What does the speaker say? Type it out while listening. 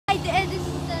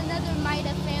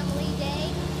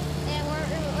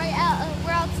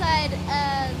outside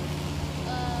and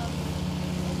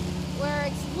we're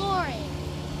exploring.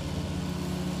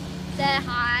 Say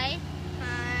hi.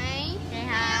 Hi. Say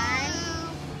hi.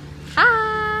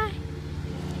 Hi.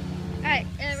 Alright,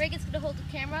 Reagan's gonna hold the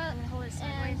camera. I'm gonna hold it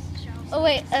sideways. Oh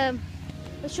wait,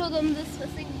 let's show them this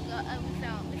thing we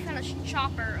found. We found a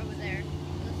chopper over there.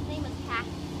 His name is Cassie.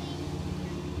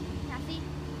 Cassie?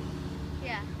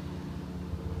 Yeah.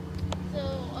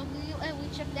 So we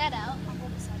checked that out. I'll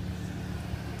hold it sideways.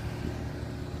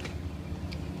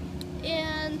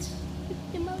 And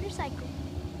the motorcycle.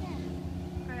 Yeah.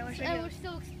 Alright, where should And we we're go?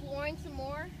 still exploring some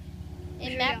more Where and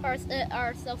should map we go?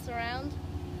 ourselves around.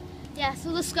 Yeah, so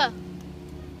let's go.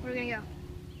 Where are we gonna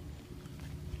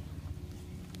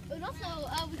go? And also,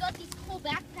 we got these cool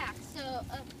backpacks. So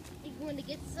if you want to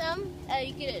get some,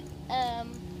 you can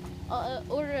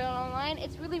order it online.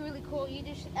 It's really, really cool. You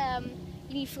just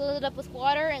you fill it up with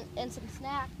water and some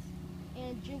snacks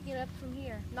and drink it up from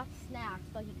here. Not snacks,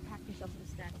 but you can pack yourself some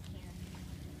snacks.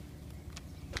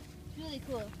 It's really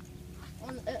cool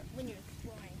when you're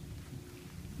exploring.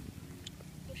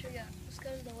 Where should we go? Let's go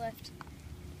to the left.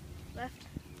 Left?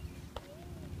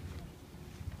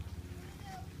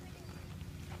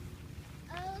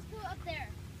 Let's go up there.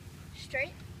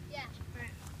 Straight? Yeah.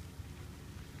 Alright.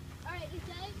 Alright, you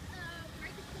guys,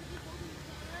 Mike is going to be holding the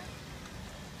camera.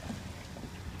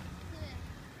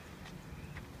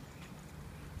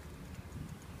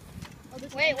 Oh,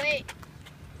 there's Wait, an wait.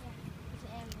 There's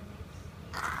an ambulance.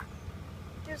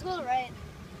 Just go to the right.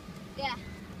 Yeah.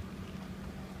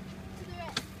 To the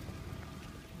right.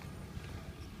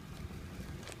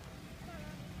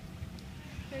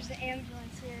 There's the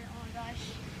ambulance here. Oh my gosh.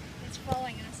 It's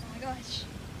following us. Oh my gosh.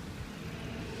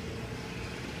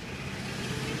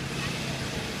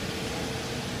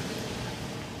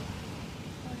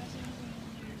 Oh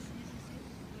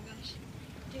my gosh.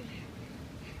 Dude.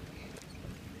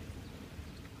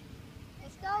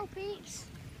 Let's go, peeps.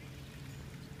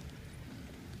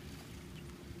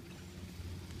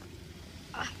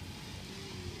 Oh,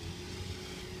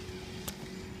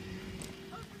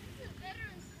 this is a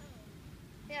veteran's home.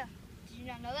 Yeah. Did you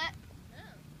not know that? No.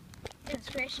 Goodness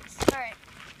gracious. Alright.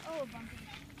 Oh, bumpy.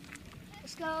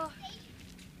 Let's go.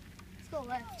 Let's go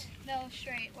left. No,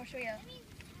 straight. Where should we go?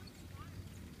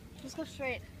 Let's go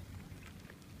straight.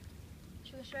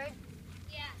 Should we go straight?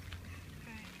 Yeah.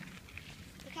 Alright.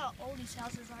 Look how old these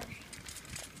houses are.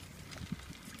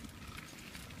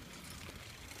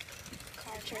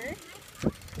 Carter.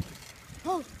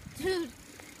 Oh, dude.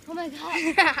 Oh my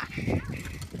god.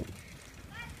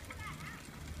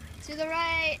 To the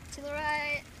right. To the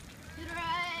right. To the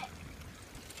right.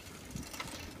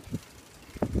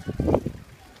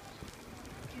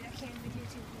 Dude, I can't even do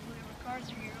whatever cars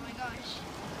are here. Oh my gosh.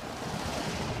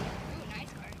 Ooh,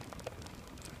 nice car.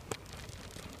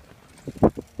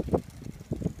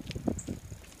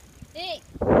 Hey.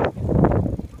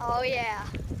 Oh yeah.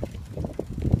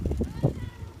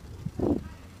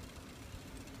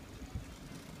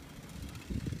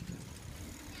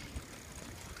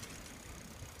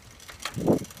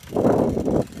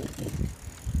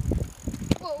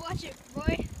 Whoa, watch it,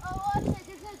 boy. Oh, watch it.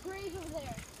 There's a grave over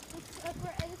there. This is a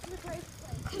grave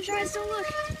place. Close your eyes, don't look.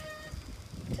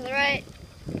 To the right.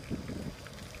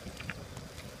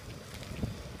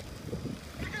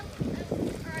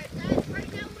 Alright, guys. Right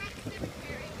now we're at the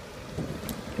cemetery.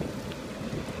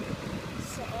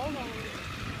 So long.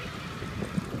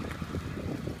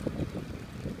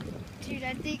 Dude,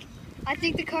 I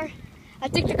think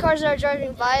the cars that are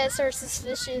driving by us are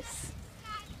suspicious.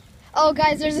 Oh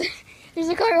guys, there's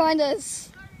a car behind us.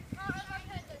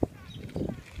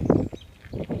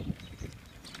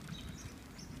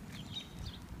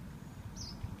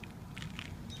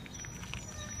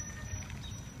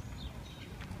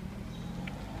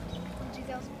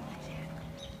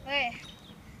 Hey.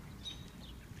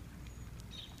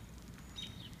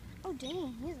 Oh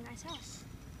dang, he has a nice house.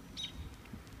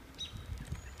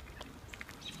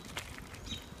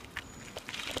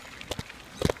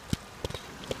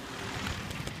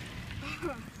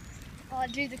 Oh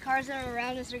dude, the cars that are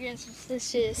around us are getting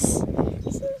suspicious.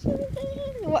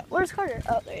 Where's Carter?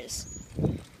 Oh, there he is.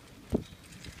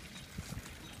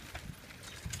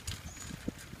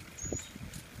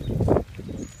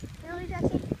 Really,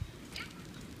 Jackson?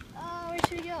 Oh, where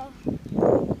should we go?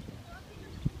 Oh,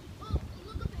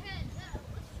 look up ahead.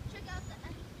 Let's check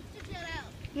that out.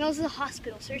 No, this is a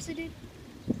hospital. Seriously, dude?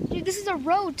 Dude, this is a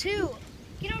road, too.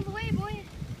 Get out of the way, boy.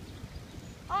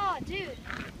 Oh, dude.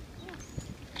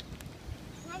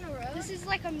 We're on a road. This is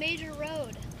like a major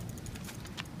road.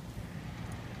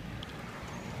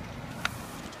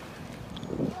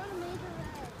 We're on a major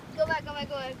road. Go back, go back,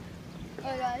 go back. Oh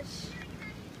my gosh.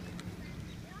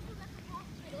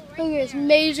 Look at this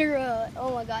major road.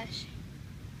 Oh my gosh.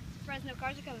 Fresno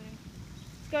cars are coming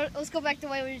in. Let's go back the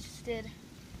way we just did.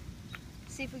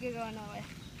 See if we can go another way.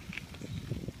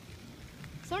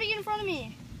 Somebody get in front of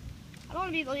me. I don't want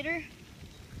to be the leader.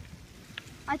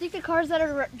 I think the cars that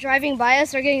are driving by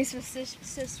us are getting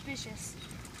suspicious.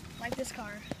 Like this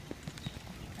car.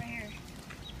 Right here.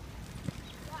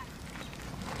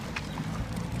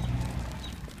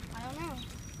 I don't know.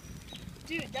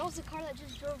 Dude, that was the car that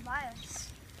just drove by us.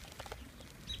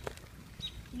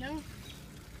 You know?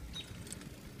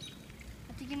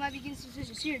 I think he might be getting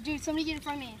suspicious. Here, dude, somebody get in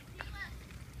front of me.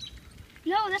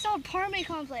 No, that's our apartment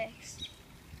complex.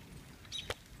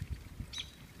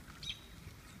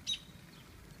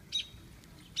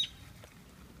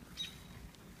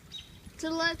 To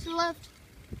the left, to the left.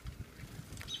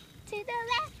 To the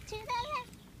left, to the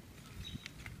left.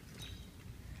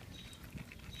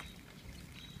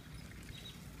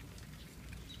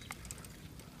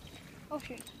 Oh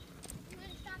shoot. You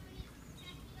want to stop and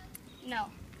eat No.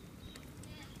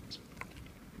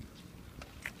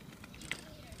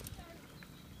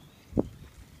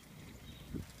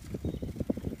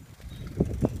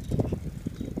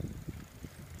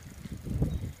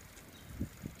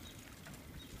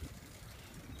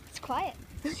 It's quiet.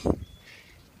 Let's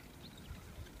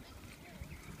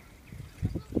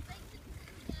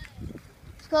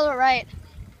go to the right.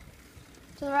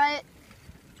 To the right.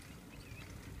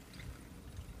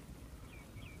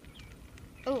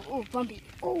 Oh, oh, bumpy.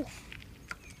 Oh.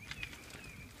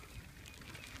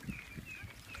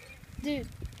 Dude,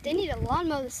 they need to lawn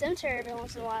mow the cemetery every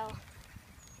once in a while.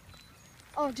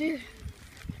 Oh, dude.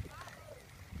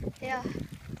 Yeah. Oh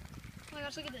my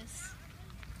gosh, look at this.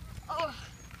 Oh.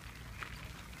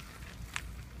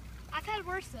 I've had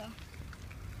worse though.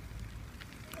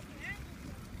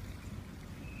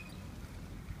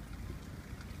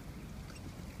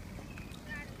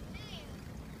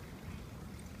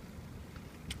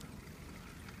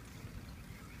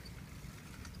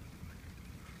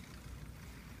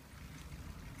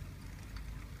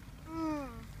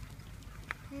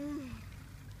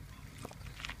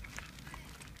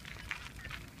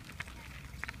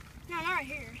 No, not right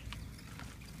here.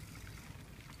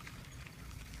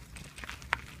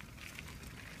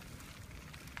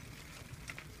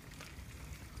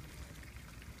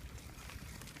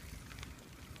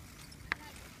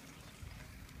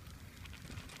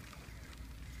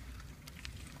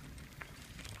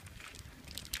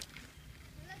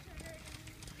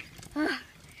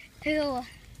 Hill.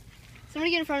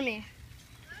 Somebody get in front of me.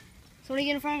 Somebody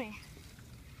get in front of me.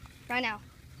 Right now.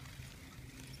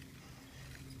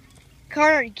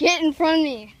 Carter, get in front of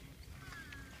me.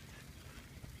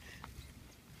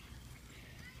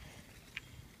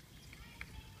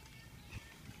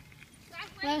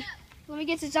 Let me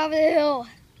get to the top of the hill.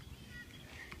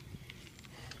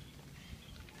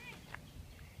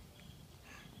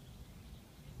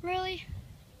 Really?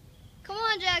 Come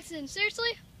on, Jackson.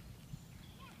 Seriously?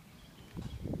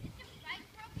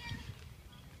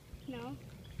 No.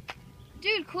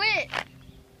 Dude, quit.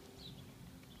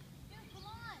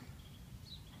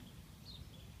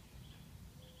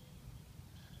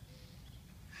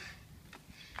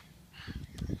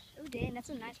 Oh, dang, that's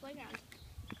a nice playground.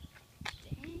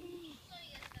 Dang.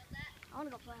 I want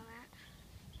to go play on that.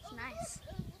 It's nice.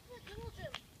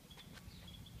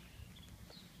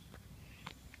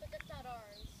 But that's not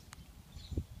ours.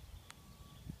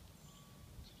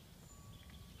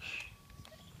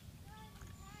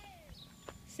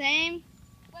 Same.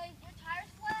 Wait, your tires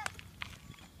flat?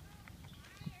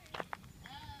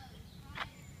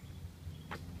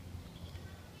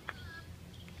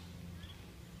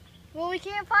 Well, we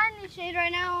can't find any shade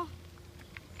right now.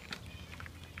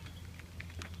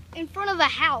 In front of a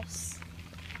house.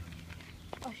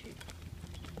 Oh, shoot.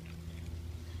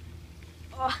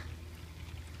 Oh.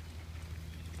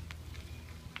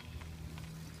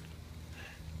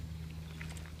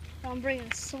 I'm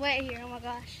bringing sweat here. Oh my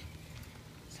gosh.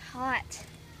 It's hot.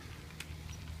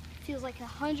 Feels like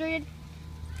 100,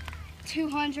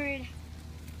 200.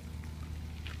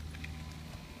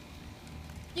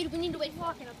 Dude, we need to wait for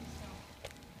walking up this hill.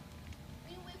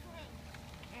 We need to wait for him.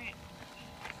 Alright.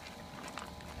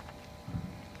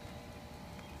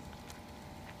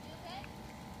 You okay?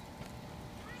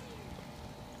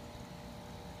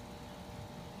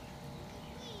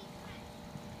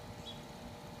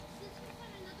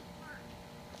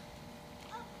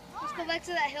 Let's go back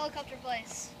to that helicopter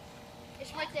place.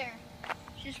 It's right there.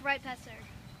 It's just right past there.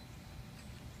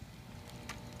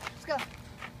 Let's go.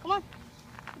 Come on.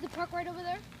 Is the park right over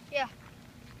there? Yeah.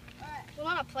 Alright. We're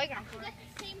on a playground for it. That's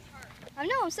the same park. I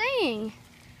know, I'm saying.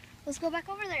 Let's go back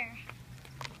over there.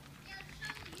 Yeah,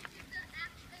 show you.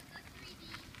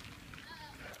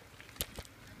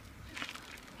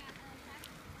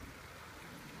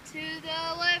 To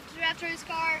the left, Raptor's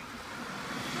car.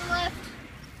 To the left.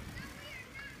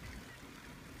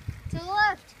 To the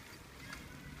left.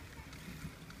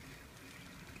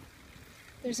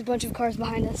 There's a bunch of cars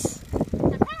behind us.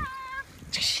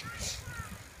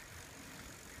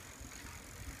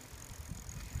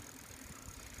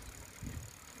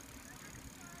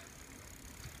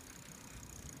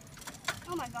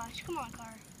 Oh my gosh, come on,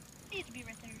 car. You need to be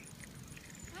right there.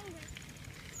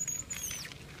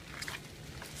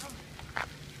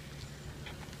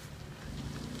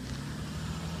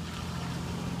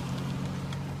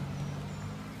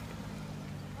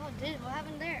 Oh, dude, what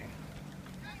happened there?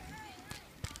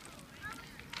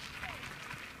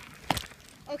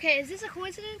 Okay, is this a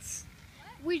coincidence?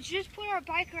 We just put our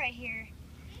bike right here,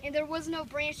 and there was no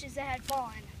branches that had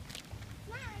fallen.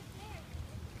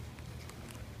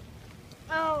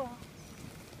 Oh,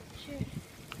 shoot.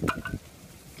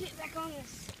 Get back on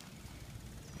this.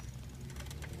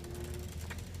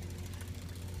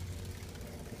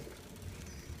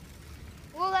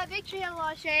 Well, that big tree had a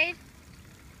lot of shade.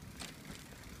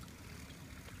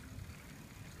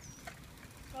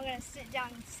 We're gonna sit down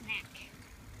and snack.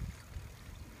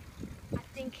 I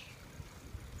think,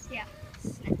 yeah,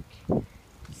 snack.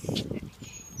 Snack.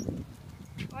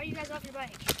 Why are you guys off your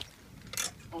bike?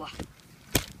 Oh.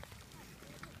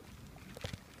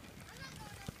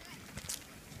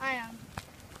 I am.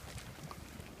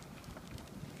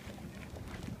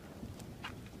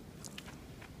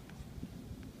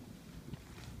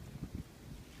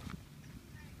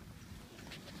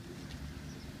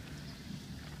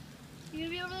 You gonna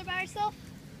be over there by yourself?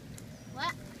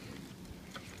 What?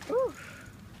 Whew.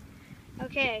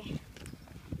 Okay.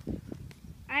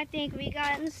 I think we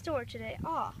got it in the store today.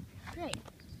 Oh, great.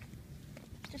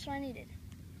 Just what I needed.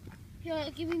 Here,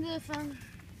 give me the phone.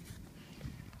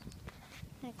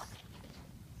 Thanks.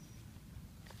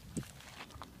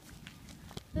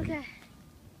 Okay.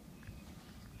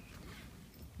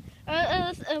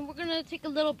 We're gonna take a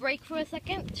little break for a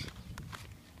second.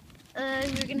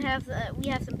 We're gonna have we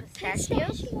have some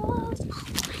pistachios.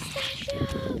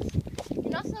 Pistachios.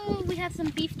 And also we have some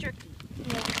beef jerky.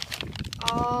 Yeah.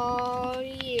 Oh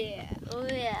yeah. Oh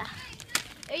yeah.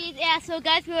 Yeah. So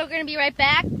guys, we're gonna be right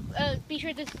back. Be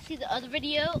sure to see the other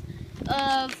video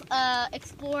of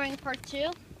exploring part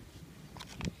 2.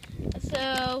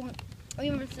 So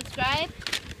remember to subscribe.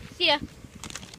 See ya.